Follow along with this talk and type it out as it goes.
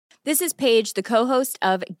This is Paige, the co-host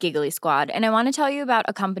of Giggly Squad, and I want to tell you about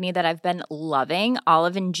a company that I've been loving,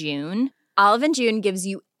 Olive & June. Olive & June gives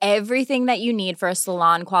you everything that you need for a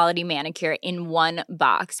salon-quality manicure in one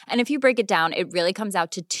box. And if you break it down, it really comes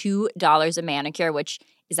out to $2 a manicure, which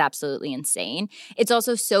is absolutely insane. It's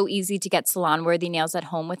also so easy to get salon-worthy nails at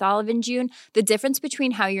home with Olive & June. The difference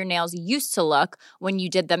between how your nails used to look when you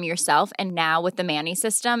did them yourself and now with the Mani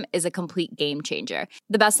system is a complete game changer.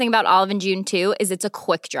 The best thing about Olive & June, too, is it's a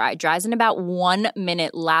quick dry. Dries in about 1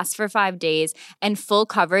 minute, lasts for 5 days, and full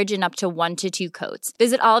coverage in up to 1 to 2 coats.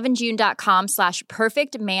 Visit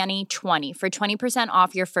oliveandjune.com/perfectmani20 for 20%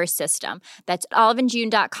 off your first system. That's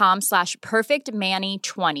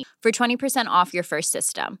oliveandjune.com/perfectmani20 for 20% off your first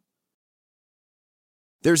system.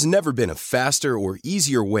 There's never been a faster or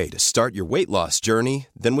easier way to start your weight loss journey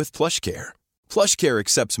than with PlushCare. PlushCare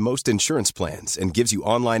accepts most insurance plans and gives you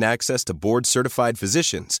online access to board-certified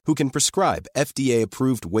physicians who can prescribe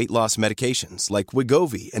FDA-approved weight loss medications like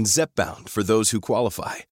Wegovy and Zepbound for those who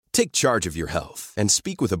qualify. Take charge of your health and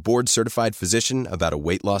speak with a board-certified physician about a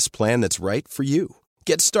weight loss plan that's right for you.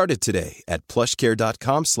 Get started today at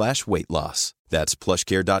plushcare.com/weight-loss. That's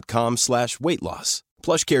plushcare.com/weight-loss.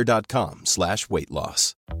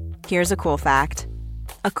 plushcare.com/weight-loss. Here's a cool fact.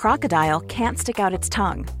 A crocodile can't stick out its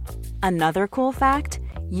tongue. Another cool fact,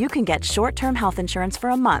 you can get short-term health insurance for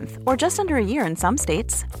a month or just under a year in some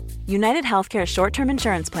states. United Healthcare short-term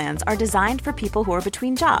insurance plans are designed for people who are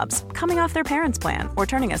between jobs, coming off their parents' plan, or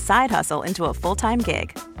turning a side hustle into a full-time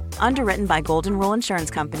gig. Underwritten by Golden Rule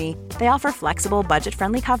Insurance Company, they offer flexible,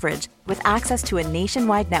 budget-friendly coverage with access to a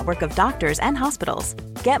nationwide network of doctors and hospitals.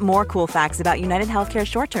 Get more cool facts about United Healthcare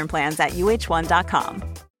short-term plans at uh1.com.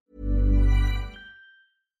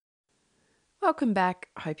 Welcome back.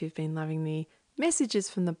 Hope you've been loving the Messages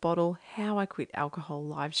from the Bottle, How I Quit Alcohol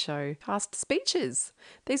live show cast speeches.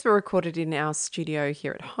 These were recorded in our studio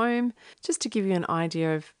here at home, just to give you an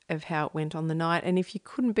idea of how it went on the night. And if you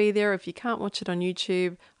couldn't be there, if you can't watch it on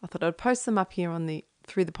YouTube, I thought I'd post them up here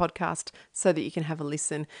through the podcast so that you can have a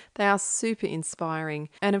listen. They are super inspiring.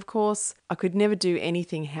 And of course, I could never do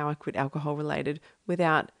anything How I Quit Alcohol related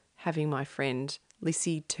without having my friend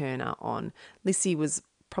Lissy Turner on. Lissy was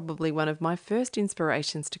probably one of my first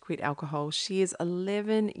inspirations to quit alcohol. She is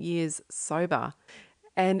 11 years sober,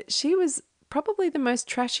 and she was probably the most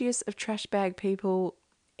trashiest of trash bag people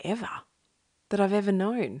ever that I've ever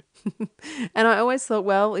known. And I always thought,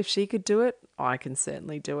 well, if she could do it, I can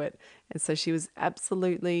certainly do it. And so she was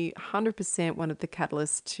absolutely 100% one of the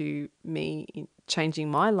catalysts to me in changing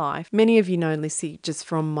my life. Many of you know Lissy just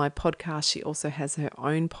from my podcast. She also has her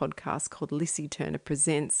own podcast called Lissy Turner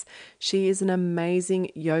Presents. She is an amazing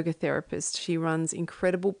yoga therapist. She runs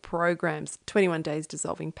incredible programs, 21 Days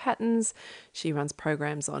Dissolving Patterns. She runs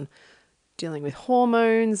programs on dealing with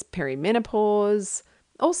hormones, perimenopause,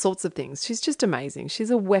 all sorts of things. She's just amazing.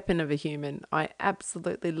 She's a weapon of a human. I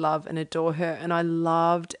absolutely love and adore her, and I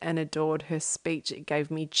loved and adored her speech. It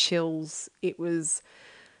gave me chills. It was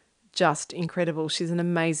just incredible. She's an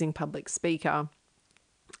amazing public speaker,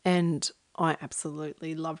 and I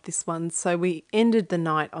absolutely loved this one. So we ended the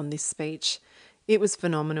night on this speech. It was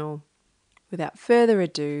phenomenal. Without further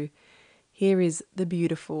ado, here is the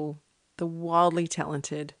beautiful, the wildly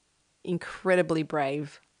talented, incredibly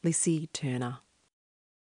brave Lissy Turner.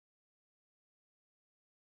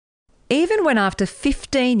 Even when after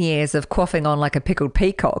 15 years of quaffing on like a pickled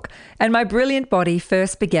peacock and my brilliant body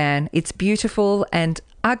first began its beautiful and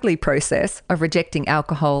ugly process of rejecting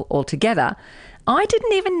alcohol altogether, I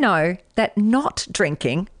didn't even know that not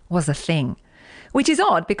drinking was a thing. Which is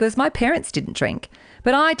odd because my parents didn't drink,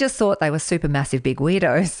 but I just thought they were supermassive big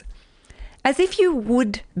weirdos. As if you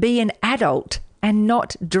would be an adult and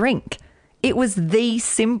not drink. It was the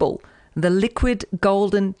symbol, the liquid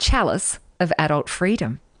golden chalice of adult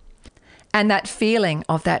freedom. And that feeling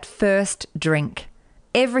of that first drink,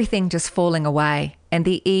 everything just falling away and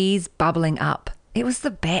the ease bubbling up. It was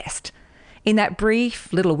the best in that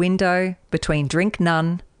brief little window between drink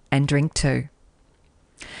none and drink two.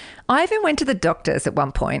 I even went to the doctors at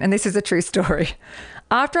one point, and this is a true story,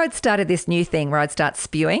 after I'd started this new thing where I'd start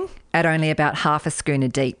spewing at only about half a schooner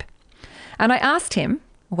deep. And I asked him,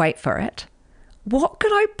 wait for it, what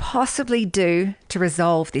could I possibly do to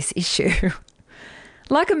resolve this issue?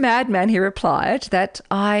 Like a madman, he replied that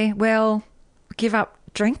give up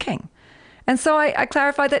drinking. And so I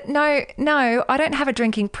clarified that no, I don't have a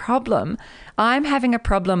drinking problem. I'm having a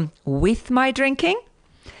problem with my drinking.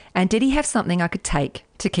 And did he have something I could take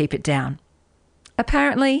to keep it down?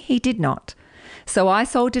 Apparently he did not. So I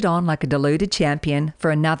soldiered on like a deluded champion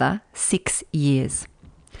for another 6 years.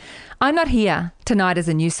 I'm not here tonight as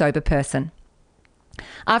a new sober person.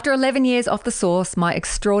 After 11 years off the sauce, my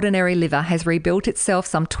extraordinary liver has rebuilt itself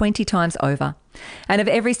some 20 times over. And of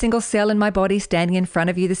every single cell in my body standing in front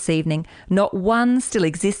of you this evening, not one still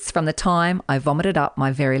exists from the time I vomited up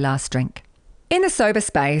my very last drink. In the sober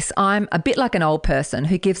space, I'm a bit like an old person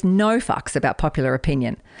who gives no fucks about popular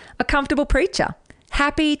opinion. A comfortable preacher,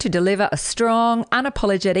 happy to deliver a strong,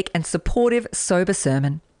 unapologetic and supportive sober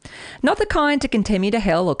sermon. Not the kind to condemn you to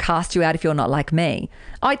hell or cast you out if you're not like me.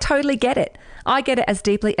 I totally get it. I get it as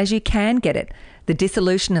deeply as you can get it. The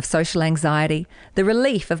dissolution of social anxiety, the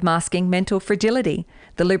relief of masking mental fragility,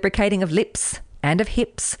 the lubricating of lips and of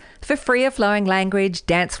hips for freer flowing language,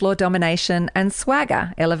 dance floor domination and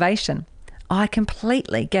swagger elevation. I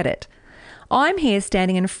completely get it. I'm here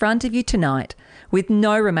standing in front of you tonight with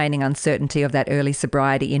no remaining uncertainty of that early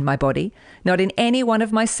sobriety in my body, not in any one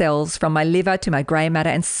of my cells from my liver to my grey matter,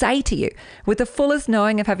 and say to you with the fullest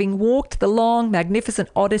knowing of having walked the long, magnificent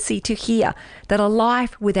odyssey to here that a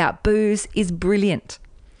life without booze is brilliant.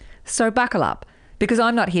 So buckle up, because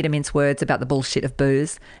I'm not here to mince words about the bullshit of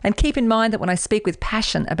booze, and keep in mind that when I speak with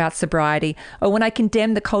passion about sobriety or when I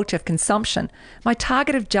condemn the culture of consumption, my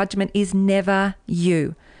target of judgment is never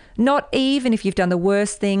you. Not even if you've done the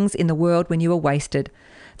worst things in the world when you were wasted.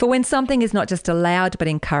 For when something is not just allowed but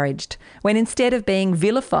encouraged, when instead of being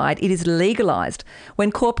vilified, it is legalised,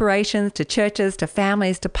 when corporations to churches to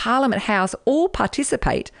families to Parliament House all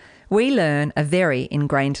participate, we learn a very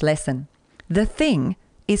ingrained lesson. The thing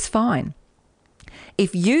is fine.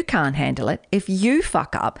 If you can't handle it, if you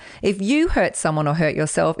fuck up, if you hurt someone or hurt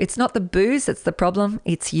yourself, it's not the booze that's the problem,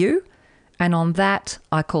 it's you. And on that,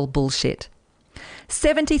 I call bullshit.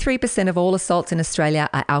 73% of all assaults in Australia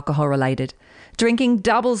are alcohol related. Drinking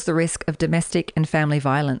doubles the risk of domestic and family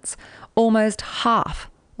violence. Almost half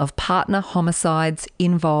of partner homicides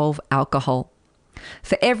involve alcohol.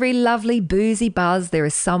 For every lovely boozy buzz, there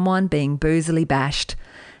is someone being boozily bashed.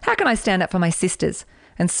 How can I stand up for my sisters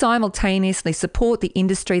and simultaneously support the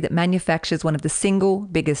industry that manufactures one of the single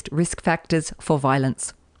biggest risk factors for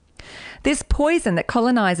violence? This poison that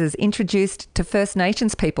colonisers introduced to First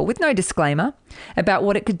Nations people with no disclaimer about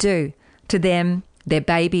what it could do to them, their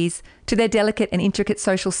babies, to their delicate and intricate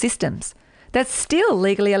social systems, that's still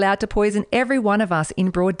legally allowed to poison every one of us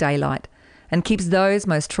in broad daylight and keeps those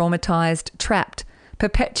most traumatised trapped,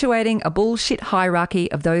 perpetuating a bullshit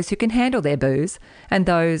hierarchy of those who can handle their booze and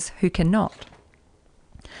those who cannot.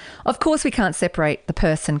 Of course, we can't separate the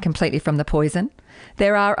person completely from the poison.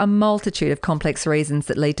 There are a multitude of complex reasons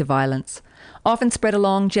that lead to violence, often spread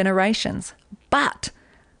along generations. But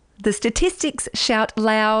the statistics shout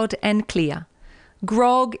loud and clear.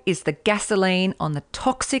 Grog is the gasoline on the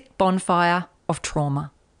toxic bonfire of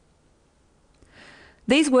trauma.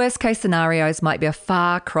 These worst-case scenarios might be a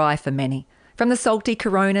far cry for many. From the salty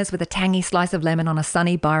Coronas with a tangy slice of lemon on a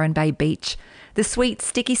sunny Byron Bay beach, the sweet,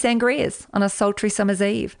 sticky sangrias on a sultry summer's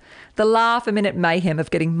eve, the laugh-a-minute mayhem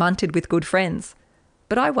of getting munted with good friends.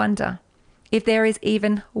 But I wonder if there is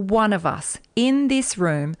even one of us in this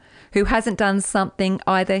room who hasn't done something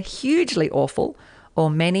either hugely awful or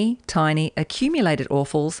many tiny accumulated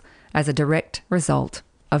awfuls as a direct result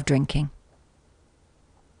of drinking.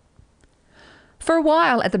 For a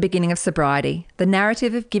while at the beginning of sobriety, the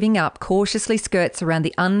narrative of giving up cautiously skirts around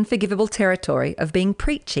the unforgivable territory of being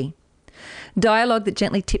preachy. Dialogue that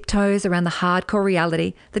gently tiptoes around the hardcore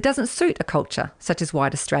reality that doesn't suit a culture such as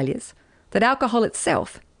white Australia's, that alcohol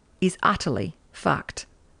itself is utterly fucked.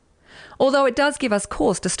 Although it does give us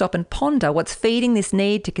cause to stop and ponder what's feeding this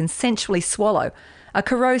need to consensually swallow a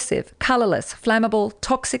corrosive, colourless, flammable,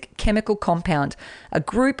 toxic chemical compound, a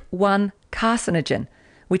Group 1 carcinogen,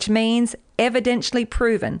 which means evidentially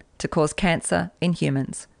proven to cause cancer in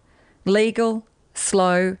humans. Legal,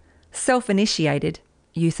 slow, self-initiated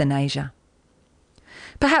euthanasia.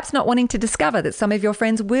 Perhaps not wanting to discover that some of your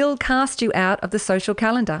friends will cast you out of the social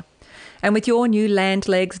calendar, and with your new land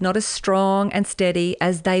legs not as strong and steady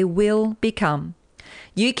as they will become,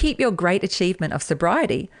 you keep your great achievement of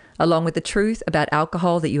sobriety along with the truth about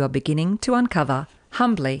alcohol that you are beginning to uncover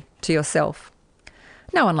humbly to yourself.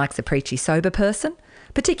 No one likes a preachy sober person,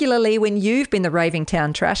 particularly when you've been the raving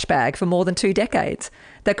town trash bag for more than 2 decades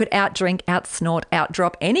that could outdrink, outsnort,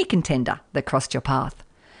 outdrop any contender that crossed your path.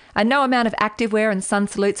 And no amount of activewear and sun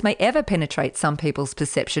salutes may ever penetrate some people's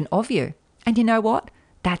perception of you. And you know what?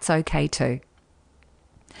 That's okay too.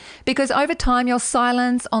 Because over time, your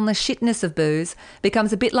silence on the shitness of booze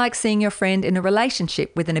becomes a bit like seeing your friend in a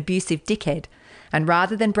relationship with an abusive dickhead. And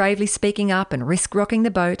rather than bravely speaking up and risk rocking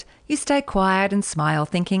the boat, you stay quiet and smile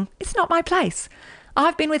thinking, it's not my place.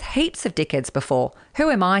 I've been with heaps of dickheads before. Who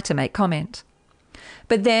am I to make comment?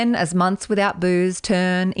 But then, as months without booze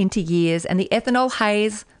turn into years and the ethanol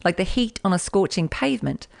haze, like the heat on a scorching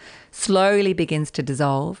pavement, slowly begins to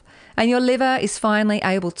dissolve and your liver is finally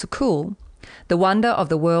able to cool, the wonder of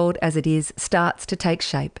the world as it is starts to take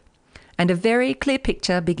shape and a very clear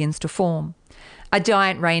picture begins to form. A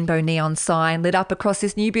giant rainbow neon sign lit up across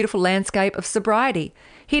this new beautiful landscape of sobriety,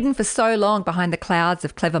 hidden for so long behind the clouds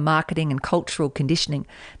of clever marketing and cultural conditioning,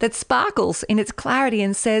 that sparkles in its clarity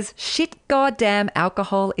and says, shit goddamn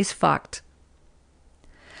alcohol is fucked.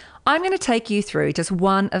 I'm going to take you through just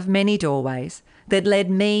one of many doorways that led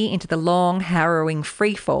me into the long, harrowing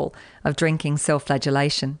freefall of drinking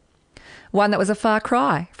self-flagellation. One that was a far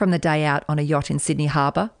cry from the day out on a yacht in Sydney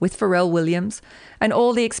Harbour with Pharrell Williams and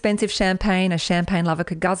all the expensive champagne a champagne lover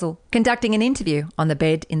could guzzle, conducting an interview on the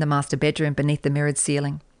bed in the master bedroom beneath the mirrored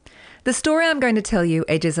ceiling. The story I'm going to tell you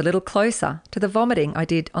edges a little closer to the vomiting I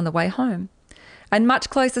did on the way home, and much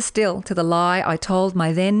closer still to the lie I told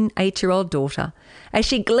my then 8-year-old daughter as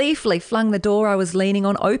she gleefully flung the door I was leaning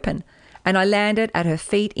on open and I landed at her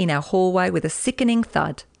feet in our hallway with a sickening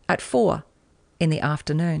thud at 4 in the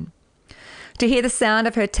afternoon. To hear the sound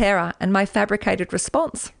of her terror and my fabricated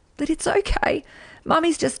response that it's okay,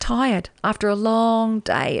 Mummy's just tired after a long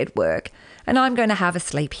day at work and I'm going to have a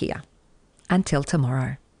sleep here until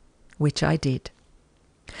tomorrow, which I did.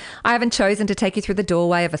 I haven't chosen to take you through the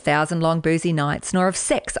doorway of 1,000 long boozy nights, nor of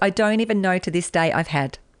sex I don't even know to this day I've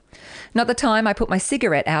had. Not the time I put my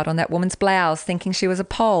cigarette out on that woman's blouse thinking she was a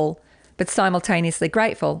pole, but simultaneously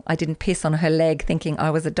grateful I didn't piss on her leg thinking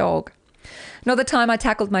I was a dog. Not the time I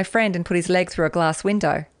tackled my friend and put his leg through a glass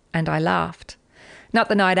window, and I laughed. Not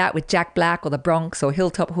the night out with Jack Black or the Bronx or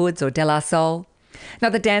Hilltop Hoods or De La Soul.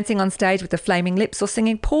 Not the dancing on stage with the Flaming Lips or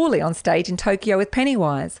singing poorly on stage in Tokyo with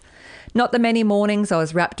Pennywise. Not the many mornings I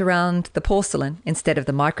was wrapped around the porcelain instead of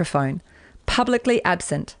the microphone, publicly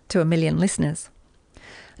absent to a million listeners.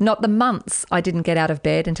 Not the months I didn't get out of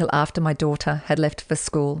bed until after my daughter had left for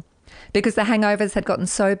school, because the hangovers had gotten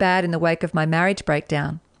so bad in the wake of my marriage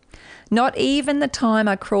breakdown. Not even the time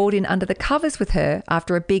I crawled in under the covers with her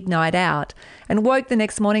after a big night out and woke the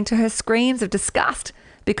next morning to her screams of disgust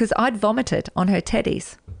because I'd vomited on her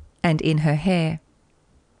teddies and in her hair.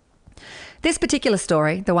 This particular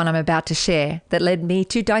story, the one I'm about to share, that led me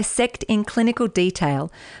to dissect in clinical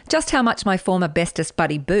detail just how much my former bestest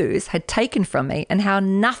buddy booze had taken from me and how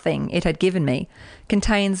nothing it had given me,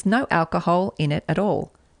 contains no alcohol in it at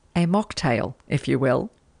all. A mocktail, if you will.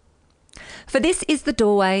 For this is the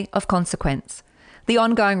doorway of consequence, the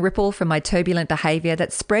ongoing ripple from my turbulent behaviour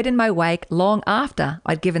that spread in my wake long after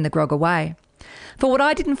I'd given the grog away. For what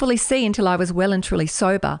I didn't fully see until I was well and truly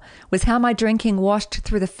sober was how my drinking washed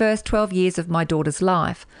through the first 12 years of my daughter's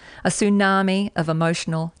life, a tsunami of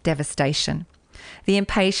emotional devastation. The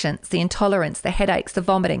impatience, the intolerance, the headaches, the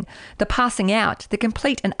vomiting, the passing out, the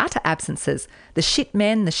complete and utter absences, the shit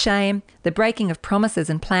men, the shame, the breaking of promises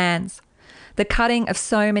and plans, the cutting of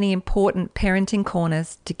so many important parenting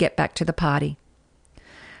corners to get back to the party.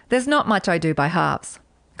 There's not much I do by halves,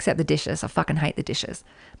 except the dishes. I fucking hate the dishes.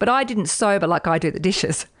 But I didn't sober like I do the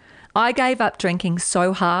dishes. I gave up drinking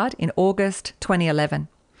so hard in August 2011.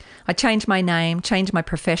 I changed my name, changed my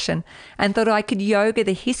profession, and thought I could yoga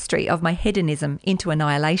the history of my hedonism into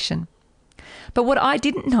annihilation. But what I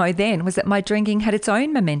didn't know then was that my drinking had its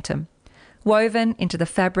own momentum, woven into the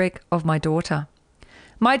fabric of my daughter.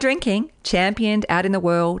 My drinking, championed out in the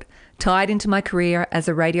world, tied into my career as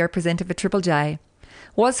a radio presenter for Triple J,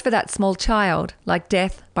 was for that small child like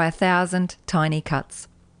death by 1,000 tiny cuts.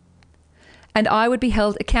 And I would be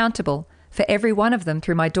held accountable for every one of them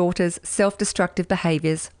through my daughter's self-destructive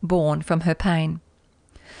behaviours born from her pain.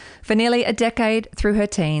 For nearly a decade through her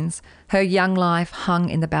teens, her young life hung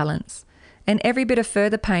in the balance, and every bit of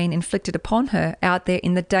further pain inflicted upon her out there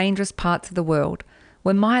in the dangerous parts of the world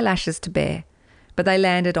were my lashes to bear, but they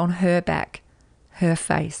landed on her back, her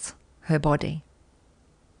face, her body.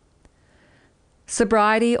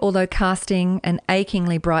 Sobriety, although casting an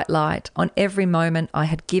achingly bright light on every moment I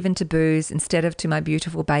had given to booze instead of to my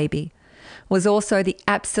beautiful baby, was also the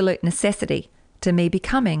absolute necessity to me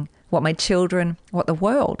becoming what my children, what the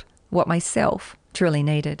world, what myself truly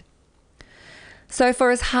needed. So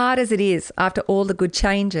for as hard as it is after all the good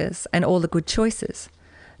changes and all the good choices,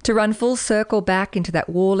 to run full circle back into that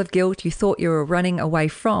wall of guilt you thought you were running away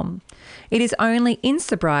from, it is only in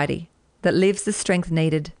sobriety that lives the strength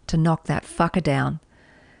needed to knock that fucker down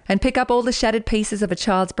and pick up all the shattered pieces of a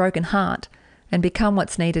child's broken heart and become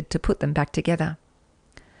what's needed to put them back together.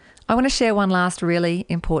 I want to share one last really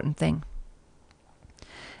important thing.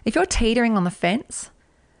 If you're teetering on the fence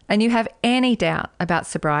and you have any doubt about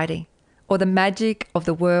sobriety or the magic of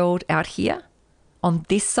the world out here, on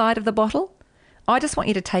this side of the bottle, I just want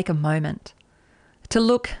you to take a moment to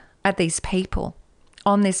look at these people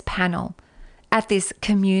on this panel, at this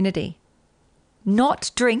community.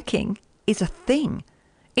 Not drinking is a thing.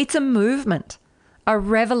 It's a movement, a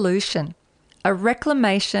revolution, a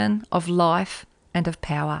reclamation of life and of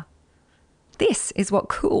power. This is what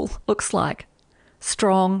cool looks like.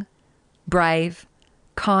 Strong, brave,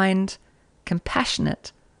 kind,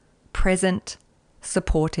 compassionate, present,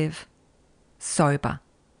 supportive, sober.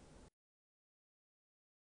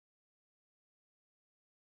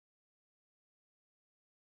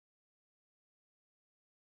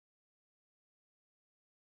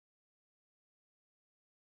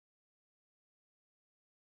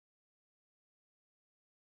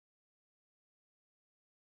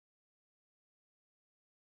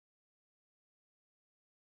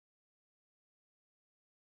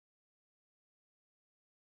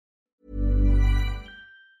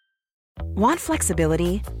 Want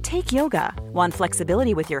flexibility? Take yoga. Want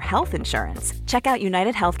flexibility with your health insurance? Check out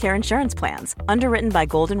United Healthcare Insurance Plans. Underwritten by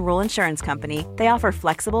Golden Rule Insurance Company, they offer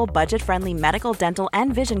flexible, budget-friendly medical, dental,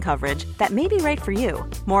 and vision coverage that may be right for you.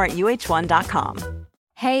 More at uh1.com.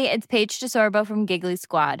 Hey, it's Paige DeSorbo from Giggly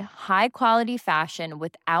Squad. High quality fashion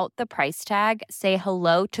without the price tag. Say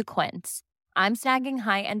hello to Quince. I'm snagging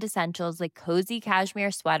high-end essentials like cozy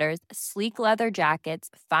cashmere sweaters, sleek leather jackets,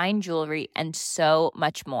 fine jewelry, and so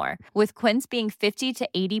much more. With Quince being 50 to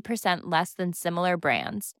 80% less than similar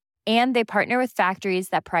brands. And they partner with factories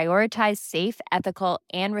that prioritize safe, ethical,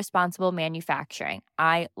 and responsible manufacturing.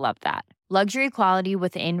 I love that. Luxury quality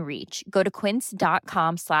within reach. Go to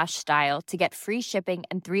quince.com/style to get free shipping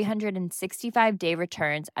and 365-day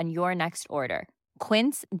returns on your next order.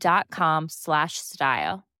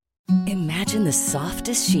 Quince.com/style. Imagine the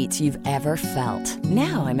softest sheets you've ever felt.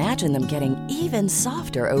 Now imagine them getting even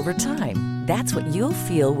softer over time. That's what you'll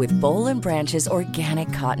feel with Boll & Branch's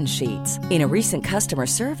organic cotton sheets. In a recent customer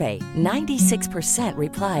survey, 96%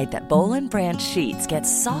 replied that Boll & Branch sheets get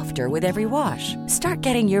softer with every wash. Start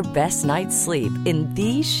getting your best night's sleep in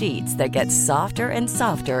these sheets that get softer and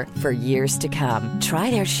softer for years to come. Try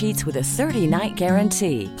their sheets with a 30-night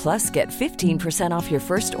guarantee. Plus, get 15% off your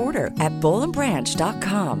first order at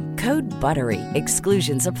bollandbranch.com. Code BUTTERY.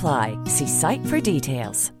 Exclusions apply. See site for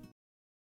details.